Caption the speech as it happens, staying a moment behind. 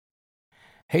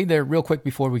Hey there, real quick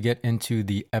before we get into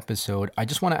the episode, I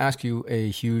just want to ask you a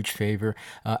huge favor.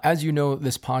 As you know,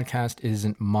 this podcast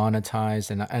isn't monetized,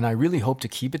 and I really hope to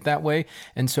keep it that way.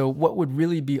 And so, what would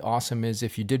really be awesome is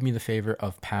if you did me the favor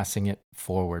of passing it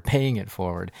forward, paying it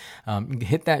forward.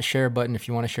 Hit that share button if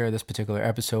you want to share this particular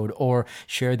episode, or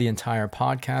share the entire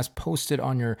podcast. Post it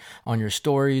on your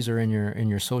stories or in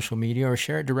your social media, or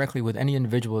share it directly with any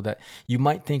individual that you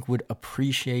might think would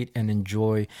appreciate and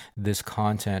enjoy this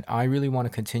content. I really want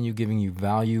to continue giving you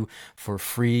value for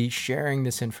free, sharing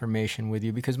this information with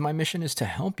you, because my mission is to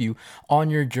help you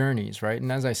on your journeys, right?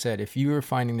 And as I said, if you're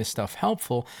finding this stuff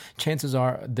helpful, chances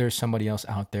are there's somebody else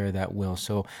out there that will.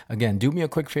 So again, do me a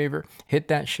quick favor, hit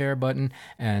that share button,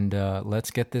 and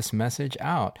let's get this message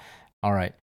out. All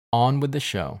right, on with the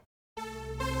show.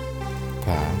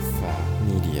 Path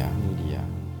Media.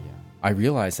 I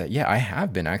realized that, I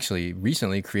have been actually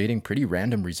recently creating pretty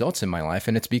random results in my life,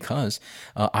 and it's because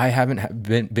I haven't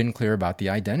been clear about the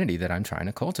identity that I'm trying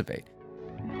to cultivate.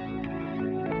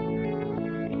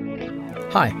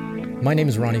 Hi, my name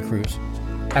is Ronnie Cruz.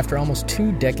 After almost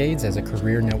 2 decades as a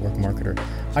career network marketer,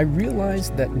 I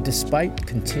realized that despite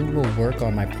continual work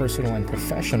on my personal and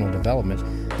professional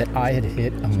development, that I had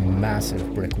hit a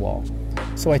massive brick wall.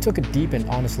 So I took a deep and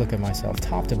honest look at myself,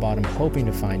 top to bottom, hoping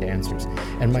to find answers.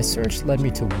 And my search led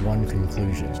me to one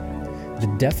conclusion.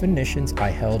 The definitions I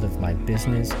held of my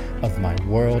business, of my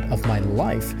world, of my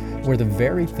life were the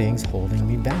very things holding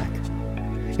me back.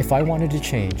 If I wanted to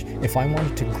change, if I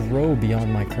wanted to grow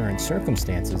beyond my current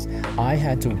circumstances, I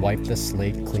had to wipe the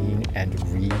slate clean and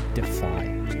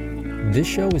redefine. This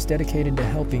show is dedicated to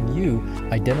helping you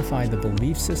identify the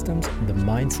belief systems, the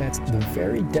mindsets, the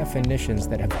very definitions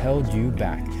that have held you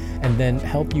back, and then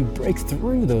help you break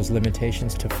through those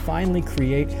limitations to finally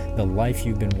create the life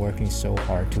you've been working so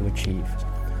hard to achieve.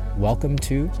 Welcome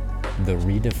to the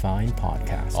Redefine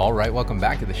Podcast. All right, welcome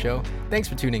back to the show. Thanks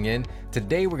for tuning in.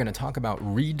 Today, we're going to talk about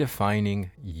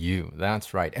redefining you.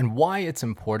 That's right. And why it's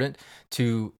important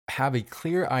to have a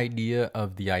clear idea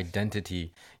of the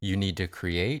identity you need to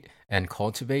create and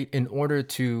cultivate in order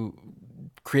to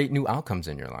create new outcomes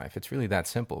in your life. It's really that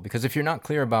simple, because if you're not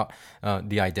clear about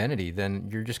the identity, then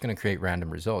you're just going to create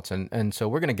random results. And so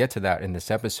we're going to get to that in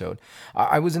this episode.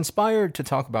 I was inspired to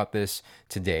talk about this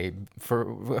today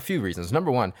for a few reasons. Number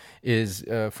one is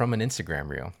from an Instagram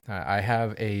reel. I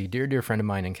have a dear friend of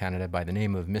mine in Canada by the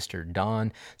name of Mr.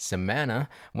 Don Semana.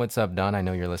 What's up, Don? I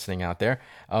know you're listening out there.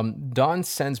 Don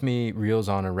sends me reels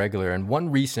on a regular, and one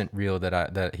recent reel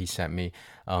that he sent me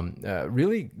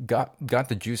really got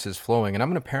the juices flowing, and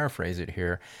I'm going to paraphrase it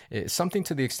here. It's something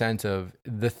to the extent of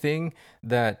the thing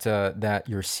that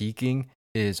you're seeking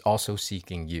is also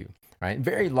seeking you. Right?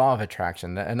 Very law of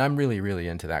attraction. And I'm really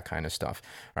into that kind of stuff,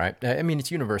 right? I mean,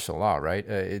 it's universal law, right?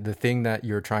 The thing that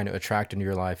you're trying to attract into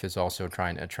your life is also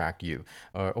trying to attract you,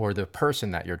 or the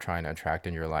person that you're trying to attract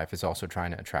in your life is also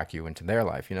trying to attract you into their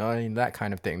life. You know, I mean, that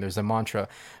kind of thing. There's a mantra,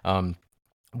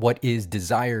 what is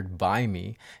desired by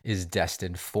me is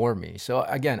destined for me. So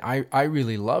again, I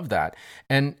really love that.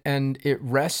 And it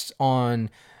rests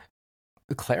on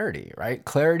clarity, right?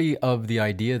 Clarity of the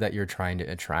idea that you're trying to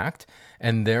attract,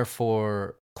 and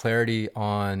therefore clarity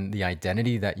on the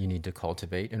identity that you need to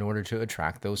cultivate in order to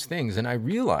attract those things. And I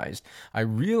realized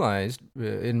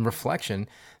in reflection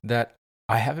that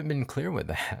I haven't been clear with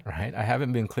that, right? I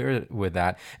haven't been clear with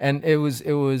that. And it was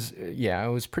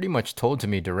pretty much told to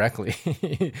me directly.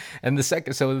 And the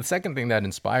second thing that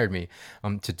inspired me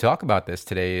to talk about this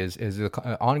today is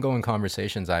the ongoing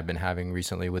conversations I've been having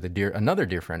recently with another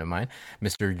dear friend of mine,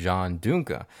 Mr. John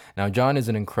Dunca. Now, John is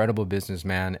an incredible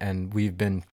businessman, and we've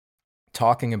been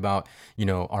talking about,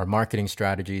 our marketing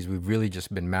strategies. We've really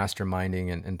just been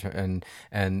masterminding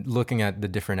and looking at the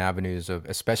different avenues of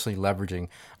especially leveraging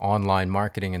online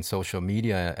marketing and social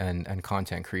media and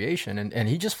content creation. And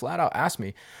he just flat out asked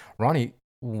me, Ronnie,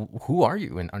 who are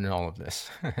you in all of this?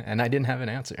 And I didn't have an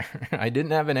answer. I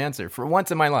didn't have an answer. For once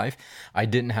in my life, I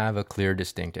didn't have a clear,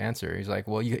 distinct answer. He's like,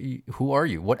 well, who are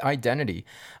you? What identity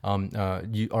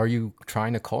are you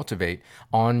trying to cultivate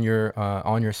on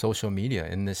your social media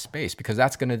in this space? Because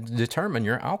that's going to determine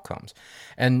your outcomes.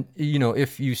 And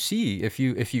if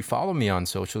you follow me on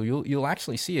social, you'll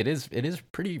actually see it is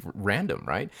pretty random,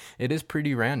 right? It is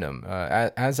pretty random.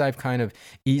 As I've kind of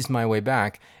eased my way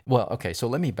back. Well, okay, so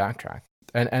let me backtrack.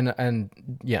 And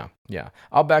yeah,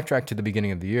 I'll backtrack to the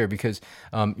beginning of the year because,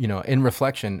 in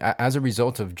reflection, as a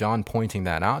result of John pointing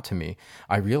that out to me,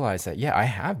 I realized that, I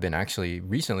have been actually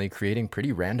recently creating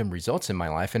pretty random results in my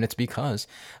life. And it's because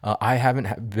I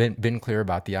haven't been clear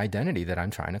about the identity that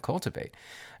I'm trying to cultivate.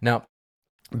 Now,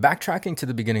 Backtracking to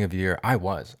the beginning of the year, I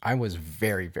was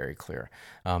very, very clear.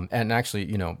 And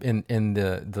actually, in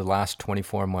the last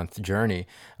 24-month journey,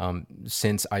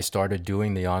 since I started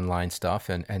doing the online stuff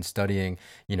and studying,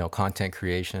 content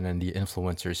creation and the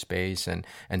influencer space and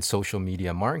social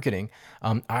media marketing,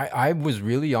 I was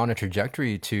really on a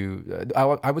trajectory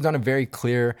I was on a very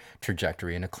clear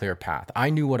trajectory and a clear path. I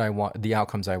knew what I want, the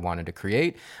outcomes I wanted to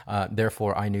create.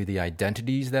 Therefore, I knew the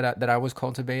identities that I was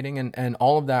cultivating, and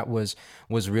all of that was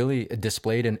really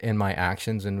displayed in my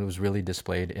actions, and it was really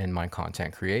displayed in my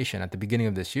content creation. At the beginning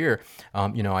of this year,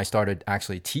 I started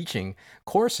actually teaching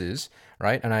courses,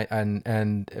 right?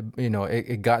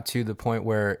 It got to the point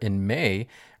where in May,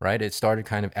 right, it started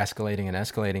kind of escalating and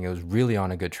escalating. It was really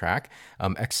on a good track,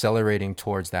 accelerating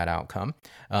towards that outcome.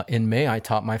 In May, I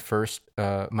taught my first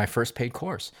paid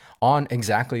course on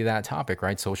exactly that topic,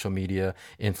 right? Social media,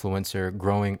 influencer,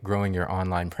 growing your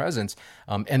online presence,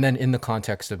 and then in the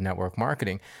context of network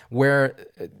marketing, where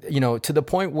to the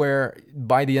point where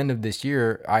by the end of this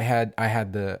year, I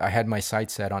had my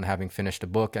sights set on having finished a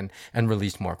book and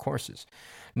released more courses.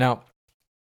 Now,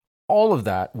 all of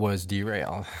that was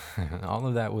derailed. All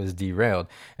of that was derailed.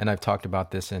 And I've talked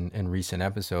about this in recent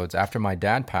episodes. After my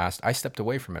dad passed, I stepped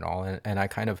away from it all, and I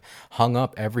kind of hung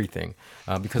up everything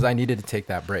because I needed to take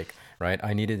that break, right?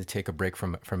 I needed to take a break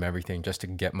from everything just to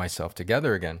get myself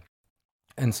together again.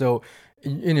 And so,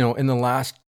 in the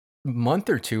last month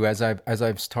or two, as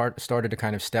I've started to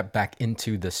kind of step back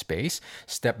into the space,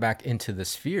 step back into the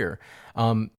sphere,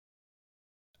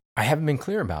 I haven't been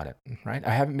clear about it, right? I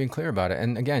haven't been clear about it,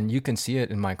 and again, you can see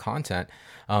it in my content.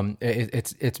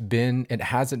 It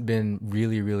hasn't been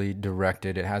really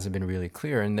directed. It hasn't been really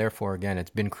clear, and therefore, again, it's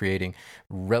been creating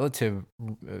relative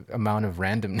amount of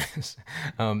randomness,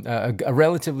 a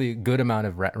relatively good amount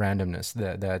of randomness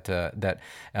that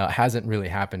hasn't really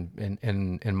happened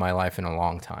in my life in a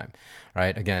long time.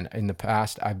 Right. Again, in the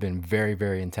past, I've been very,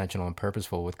 very intentional and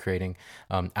purposeful with creating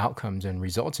outcomes and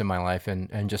results in my life.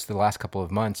 And just the last couple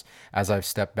of months, as I've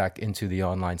stepped back into the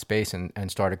online space and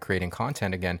started creating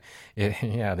content again,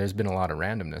 there's been a lot of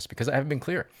randomness because I haven't been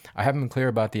clear. I haven't been clear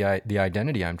about the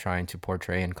identity I'm trying to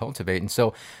portray and cultivate. And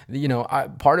so,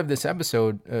 part of this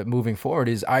episode moving forward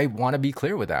is I want to be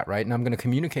clear with that, right? And I'm going to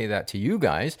communicate that to you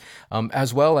guys,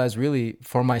 as well as really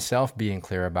for myself being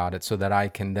clear about it so that I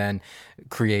can then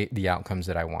create the outcomes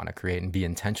that I want to create and be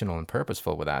intentional and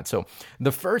purposeful with that. So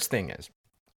the first thing is,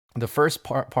 the first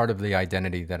part of the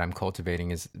identity that I'm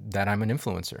cultivating is that I'm an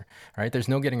influencer, right? There's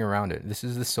no getting around it. This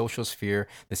is the social sphere.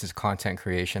 This is content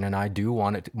creation, and I do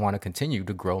want to continue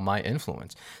to grow my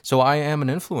influence. So I am an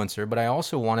influencer, but I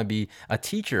also want to be a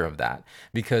teacher of that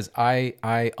because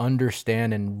I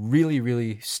understand and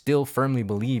really still firmly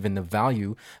believe in the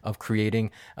value of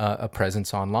creating a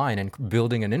presence online and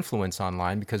building an influence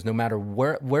online. Because no matter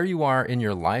where you are in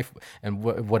your life and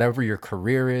whatever your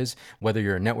career is, whether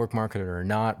you're a network marketer or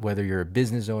not, whether you're a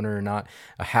business owner or not,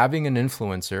 having an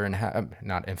influencer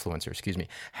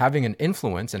having an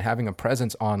influence and having a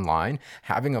presence online,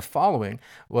 having a following,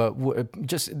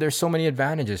 just there's so many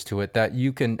advantages to it that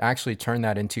you can actually turn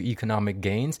that into economic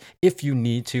gains if you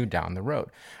need to down the road,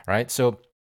 right? So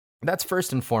that's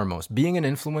first and foremost, being an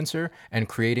influencer and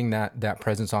creating that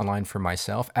presence online for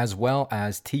myself, as well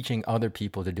as teaching other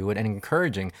people to do it and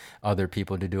encouraging other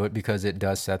people to do it, because it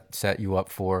does set you up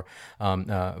for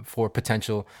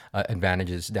potential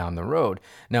advantages down the road.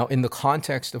 Now, in the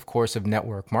context, of course, of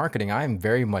network marketing, I am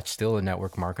very much still a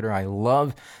network marketer. I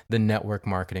love the network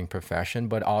marketing profession,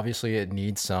 but obviously it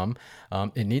needs some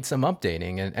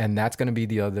updating, and that's going to be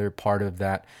the other part of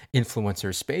that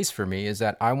influencer space for me, is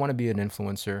that I want to be an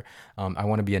influencer. I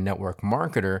want to be a network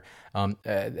marketer,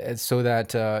 so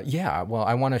that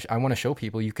I want to show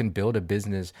people you can build a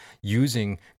business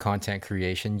using content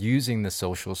creation, using the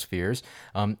social spheres,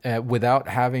 without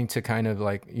having to kind of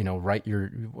write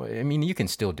your. I mean, you can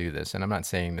still do this, and I'm not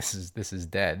saying this is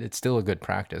dead. It's still a good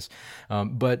practice,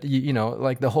 but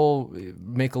like the whole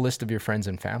make a list of your friends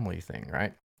and family thing,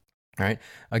 right? Right.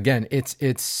 Again,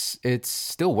 it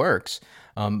still works,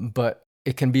 but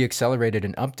it can be accelerated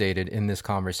and updated in this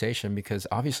conversation because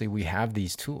obviously we have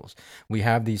these tools. We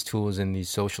have these tools in these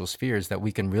social spheres that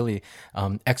we can really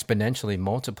exponentially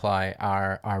multiply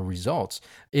our results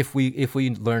if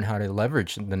we learn how to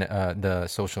leverage the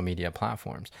social media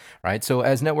platforms, right? So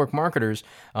as network marketers,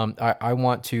 I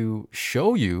want to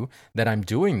show you that I'm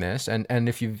doing this, and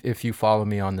if you follow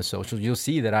me on the socials, you'll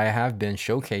see that I have been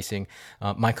showcasing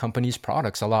my company's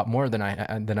products a lot more than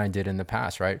I did in the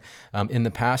past, right? In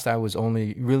the past, I was only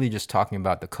really just talking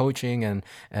about the coaching and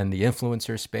the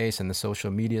influencer space and the social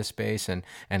media space and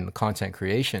the content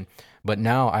creation. But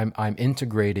now I'm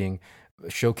integrating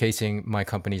showcasing my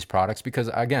company's products, because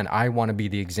again, I want to be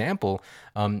the example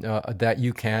that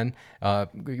you can,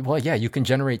 you can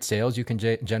generate sales, you can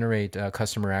generate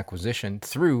customer acquisition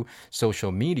through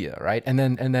social media, right? And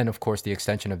then of course the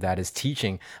extension of that is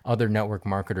teaching other network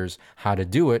marketers how to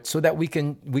do it, so that we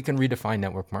can redefine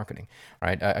network marketing,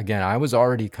 right? Again, I was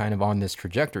already kind of on this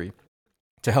trajectory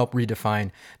to help redefine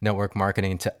network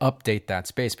marketing, to update that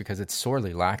space, because it's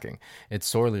sorely lacking. It's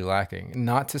sorely lacking.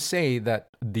 Not to say that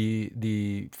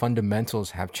the fundamentals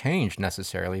have changed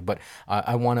necessarily, but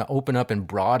I want to open up and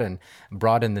broaden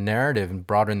the narrative and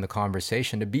broaden the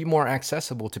conversation to be more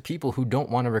accessible to people who don't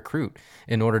want to recruit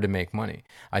in order to make money.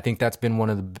 I think that's been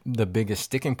one of the biggest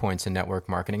sticking points in network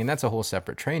marketing, and that's a whole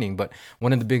separate training. But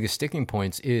one of the biggest sticking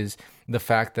points is the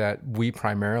fact that we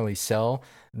primarily sell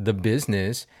the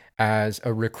business as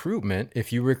a recruitment.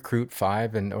 If you recruit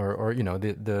five, and or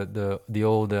the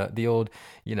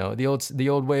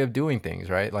old way of doing things,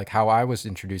 right? Like how I was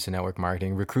introduced to network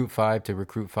marketing: recruit five to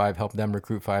recruit five, help them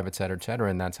recruit five, et cetera,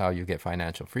 and that's how you get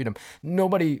financial freedom.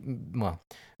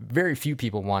 Very few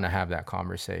people want to have that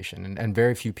conversation, and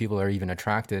very few people are even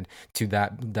attracted to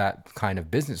that kind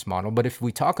of business model. But if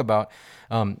we talk about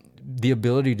the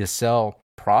ability to sell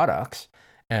products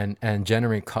and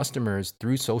generate customers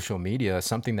through social media,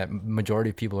 something that majority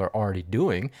of people are already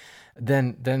doing,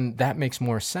 then that makes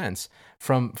more sense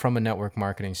from a network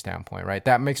marketing standpoint, right?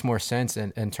 That makes more sense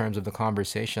in terms of the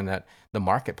conversation that the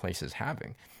marketplace is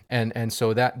having. And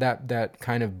so that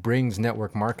kind of brings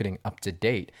network marketing up to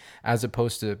date, as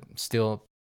opposed to still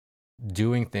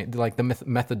doing things like the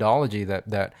methodology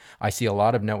that I see a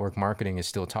lot of network marketing is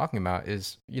still talking about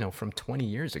is, from 20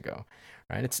 years ago,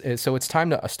 right? So it's time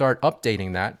to start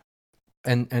updating that.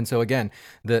 And so again,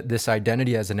 this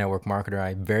identity as a network marketer,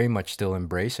 I very much still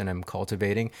embrace and I'm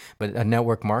cultivating. But a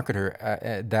network marketer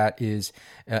that is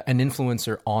an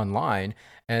influencer online,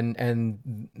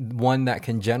 and one that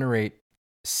can generate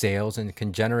sales and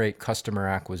can generate customer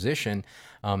acquisition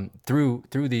through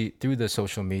the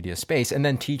social media space, and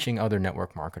then teaching other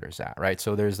network marketers that, right?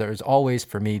 So there's always,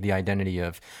 for me, the identity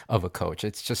of a coach.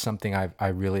 It's just something I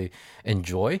really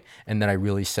enjoy and that I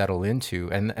really settle into,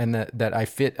 and that I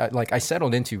fit, like I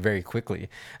settled into very quickly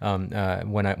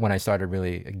when I started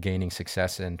really gaining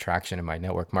success and traction in my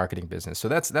network marketing business. So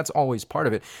that's always part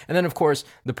of it. And then of course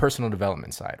the personal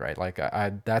development side, right? Like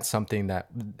that's something that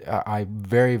I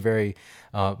very, very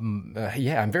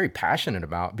I'm very passionate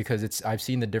about, because I've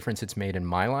seen the difference it's made in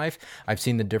my life. I've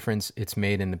seen the difference it's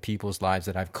made in the people's lives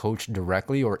that I've coached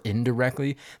directly or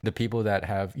indirectly, the people that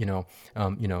have,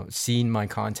 seen my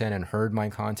content and heard my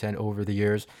content over the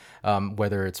years,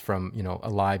 whether it's from, a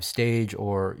live stage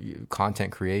or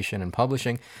content creation and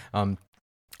publishing.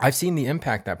 I've seen the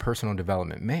impact that personal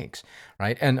development makes,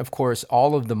 right? And of course,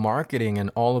 all of the marketing and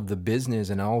all of the business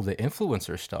and all of the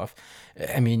influencer stuff,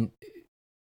 I mean,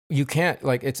 you can't,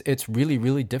 like, it's really,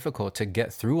 really difficult to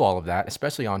get through all of that,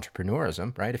 especially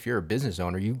entrepreneurism, right? If you're a business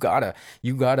owner, you gotta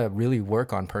really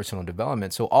work on personal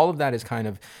development. So all of that is kind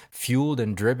of fueled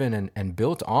and driven and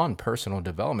built on personal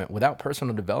development. Without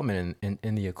personal development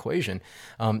in the equation,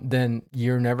 then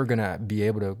you're never gonna be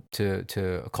able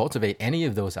to cultivate any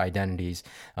of those identities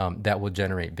that will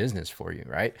generate business for you,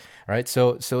 right?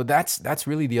 So that's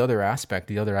really the other aspect,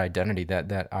 the other identity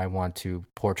that I want to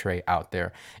portray out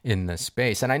there in the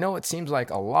space. And I know it seems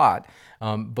like a lot,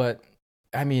 but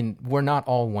I mean, we're not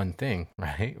all one thing,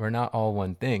 right? We're not all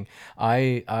one thing.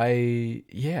 I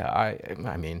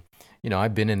mean,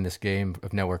 I've been in this game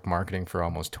of network marketing for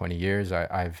almost 20 years.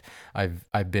 I've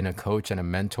been a coach and a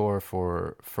mentor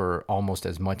for almost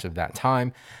as much of that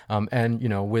time. And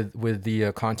with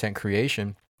the content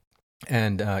creation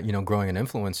and growing an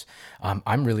influence,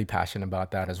 I'm really passionate about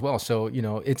that as well. So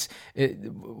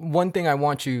one thing I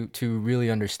want you to really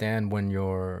understand when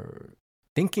you're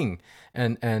thinking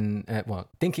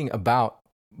thinking about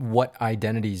what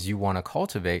identities you want to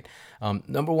cultivate.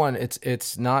 Number one,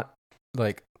 it's not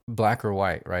like black or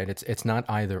white, right? It's not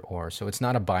either or. So it's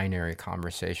not a binary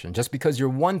conversation. Just because you're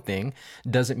one thing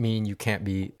doesn't mean you can't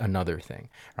be another thing,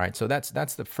 right? So that's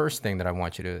the first thing that I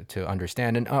want you to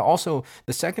understand. And also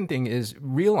the second thing is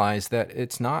realize that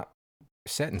it's not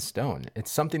set in stone.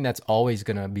 It's something that's always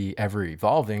going to be ever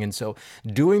evolving. And so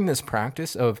doing this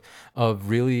practice of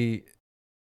really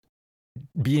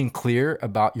being clear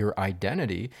about your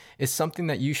identity is something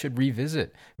that you should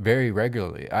revisit very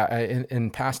regularly. In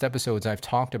past episodes, I've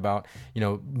talked about,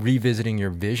 revisiting your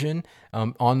vision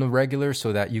on the regular,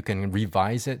 so that you can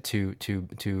revise it so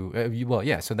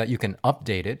that you can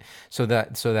update it so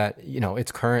that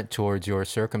it's current towards your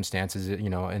circumstances,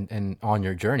 and on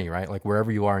your journey, right? Like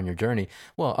wherever you are in your journey,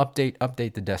 well,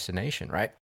 update the destination,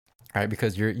 right? right?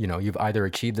 Because you've either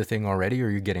achieved the thing already or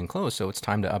you're getting close. So it's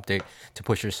time to update to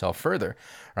push yourself further,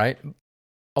 right?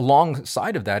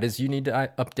 Alongside of that is you need to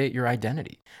update your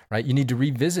identity, right? You need to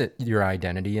revisit your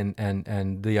identity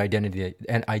and the identity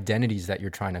and identities that you're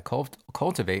trying to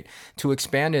cultivate to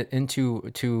expand it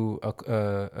into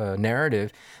a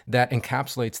narrative that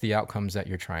encapsulates the outcomes that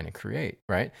you're trying to create,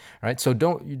 right? So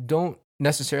don't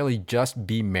necessarily just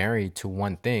be married to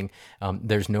one thing.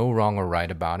 There's no wrong or right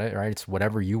about it, right? It's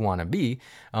whatever you want to be.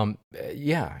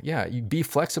 You be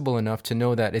flexible enough to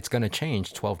know that it's going to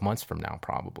change 12 months from now,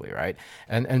 probably, right?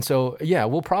 And so,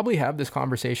 we'll probably have this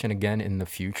conversation again in the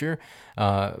future,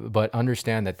 but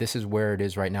understand that this is where it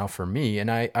is right now for me.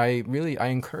 And I really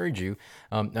encourage you,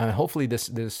 hopefully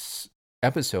this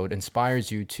episode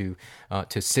inspires you to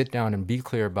sit down and be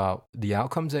clear about the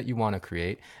outcomes that you want to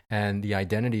create and the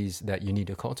identities that you need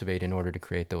to cultivate in order to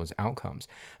create those outcomes.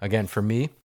 Again, for me,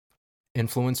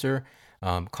 influencer,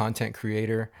 content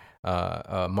creator,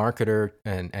 a marketer,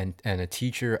 and a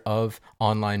teacher of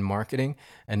online marketing.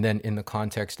 And then in the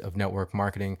context of network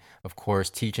marketing, of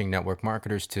course, teaching network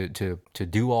marketers to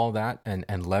do all that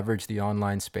and leverage the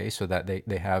online space so that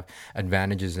they have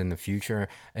advantages in the future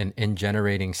and in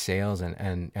generating sales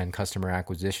and customer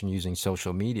acquisition using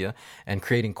social media and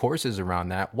creating courses around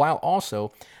that, while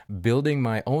also building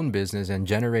my own business and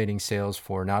generating sales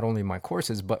for not only my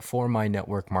courses, but for my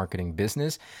network marketing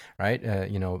business, right?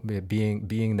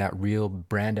 Being that real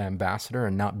brand ambassador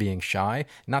and not being shy.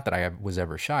 Not that I was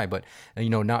ever shy, but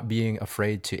not being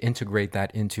afraid to integrate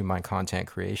that into my content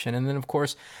creation. And then of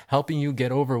course, helping you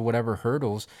get over whatever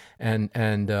hurdles and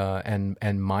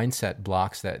mindset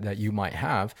blocks that you might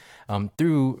have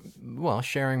through,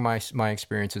 sharing my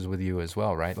experiences with you as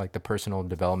well, right? Like the personal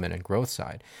development and growth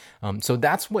side. So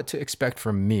that's what to expect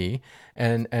from me.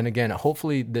 And again,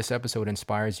 hopefully this episode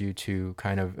inspires you to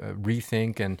kind of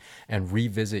rethink and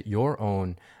revisit your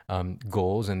own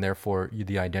goals and therefore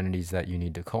the identities that you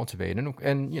need to cultivate. And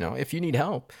if you need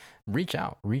help, reach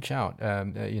out.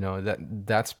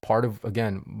 That's part of,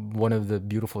 again, one of the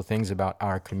beautiful things about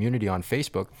our community on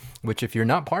Facebook, which if you're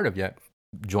not part of yet,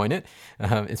 join it.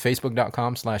 It's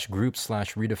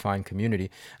facebook.com/groups/redefine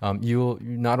community. You'll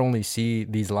not only see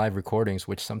these live recordings,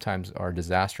 which sometimes are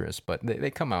disastrous, but they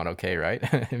come out okay, right?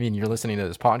 I mean, you're listening to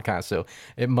this podcast, so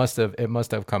it must have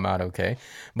come out okay.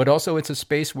 But also it's a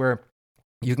space where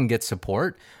you can get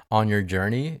support on your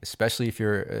journey, especially if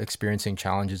you're experiencing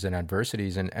challenges and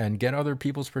adversities, and get other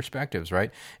people's perspectives,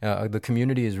 right? The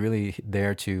community is really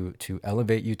there to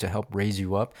elevate you, to help raise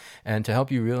you up, and to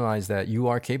help you realize that you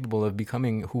are capable of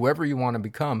becoming whoever you want to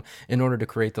become in order to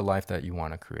create the life that you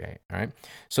want to create, right?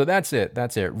 So that's it.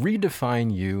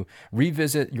 Redefine you,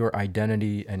 revisit your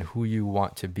identity and who you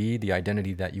want to be, the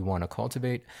identity that you want to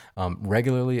cultivate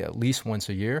regularly, at least once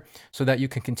a year, so that you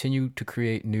can continue to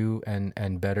create new and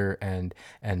better and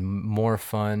more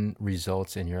fun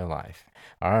results in your life.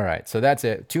 All right, so that's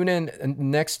it. Tune in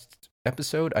next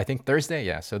episode, I think Thursday.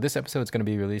 Yeah, so this episode is going to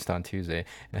be released on Tuesday.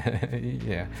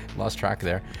 Yeah, lost track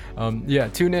there.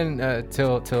 Tune in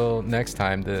till next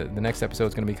time. The next episode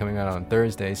is going to be coming out on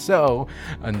Thursday. So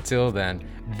until then,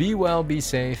 be well, be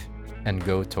safe, and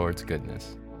go towards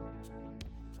goodness.